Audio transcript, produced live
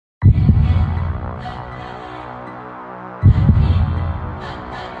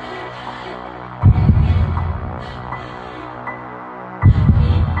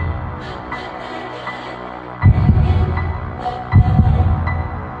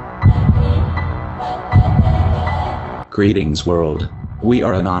Greetings world. We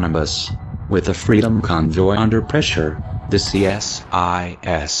are anonymous. With a freedom convoy under pressure, the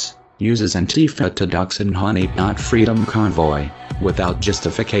CSIS uses Antifa to dox and honeypot freedom convoy, without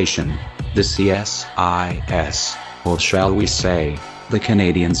justification. The CSIS, or shall we say, the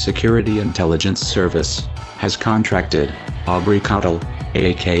Canadian Security Intelligence Service, has contracted Aubrey Cottle,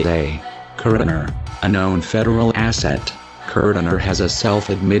 aka Coroner, a known federal asset. Coroner has a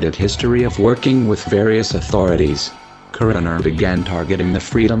self-admitted history of working with various authorities. Coroner began targeting the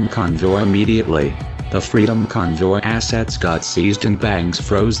Freedom Convoy immediately. The Freedom Convoy assets got seized and banks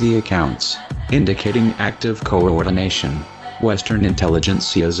froze the accounts, indicating active coordination. Western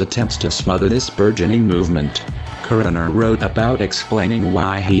intelligence's attempts to smother this burgeoning movement. Coroner wrote about explaining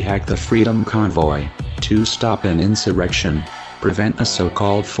why he hacked the Freedom Convoy, to stop an insurrection, prevent a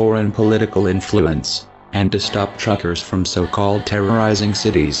so-called foreign political influence, and to stop truckers from so-called terrorizing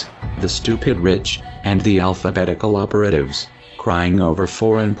cities, the stupid rich, and the alphabetical operatives, crying over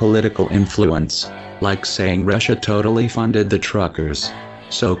foreign political influence, like saying Russia totally funded the truckers.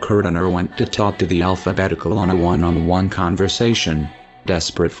 So Coroner went to talk to the alphabetical on a one-on-one conversation,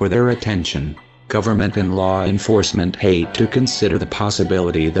 desperate for their attention. Government and law enforcement hate to consider the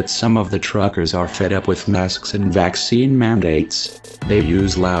possibility that some of the truckers are fed up with masks and vaccine mandates. They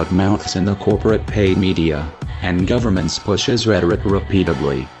use loud mouths in the corporate paid media, and governments pushes rhetoric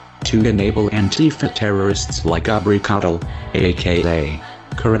repeatedly, to enable Antifa terrorists like Aubrey Cottle, aka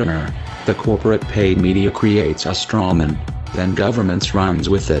Coroner. The corporate paid media creates a strawman, then governments runs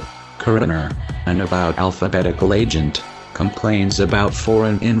with it. Coroner, an avowed alphabetical agent, complains about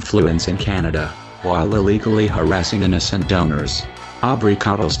foreign influence in Canada, while illegally harassing innocent donors. Aubrey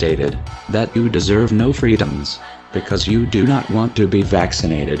Cottle stated that you deserve no freedoms, because you do not want to be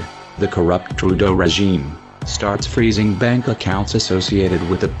vaccinated. The corrupt Trudeau regime starts freezing bank accounts associated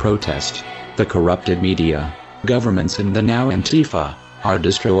with the protest. The corrupted media, governments and the now Antifa, are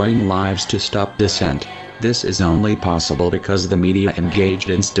destroying lives to stop dissent. This is only possible because the media engaged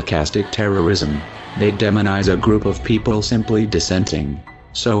in stochastic terrorism. They demonize a group of people simply dissenting.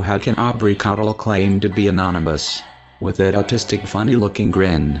 So how can Aubrey Cottle claim to be anonymous? With that autistic funny-looking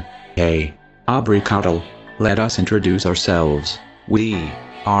grin. Hey, Aubrey Cottle, let us introduce ourselves. We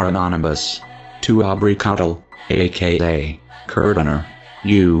are anonymous. To Aubrey Cottle, aka Coroner,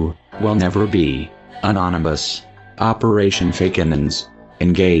 you will never be anonymous. Operation Fake Innings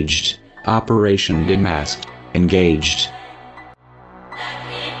engaged. Operation Demasked engaged.